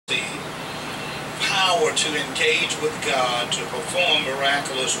power to engage with God, to perform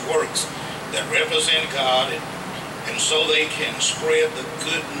miraculous works that represent God, and so they can spread the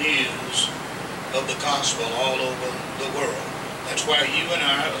good news of the gospel all over the world. That's why you and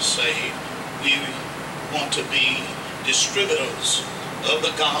I are saved. We want to be distributors of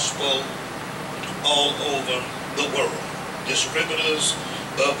the gospel all over the world. Distributors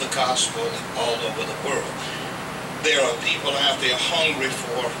of the gospel all over the world. There are people out there hungry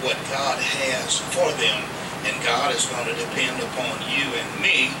for what God has for them, and God is going to depend upon you and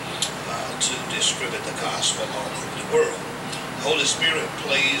me to distribute the gospel all over the world. The Holy Spirit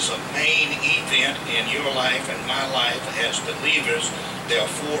plays a main event in your life and my life as believers. There are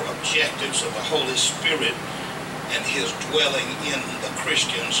four objectives of the Holy Spirit and his dwelling in the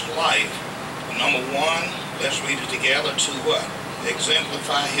Christian's life. Number one, let's read it together, to what?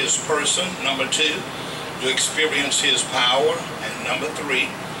 Exemplify his person. Number two, to experience his power. And number three,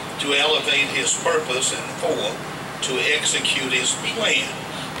 to elevate his purpose. And four, to execute his plan.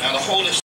 Now the Holy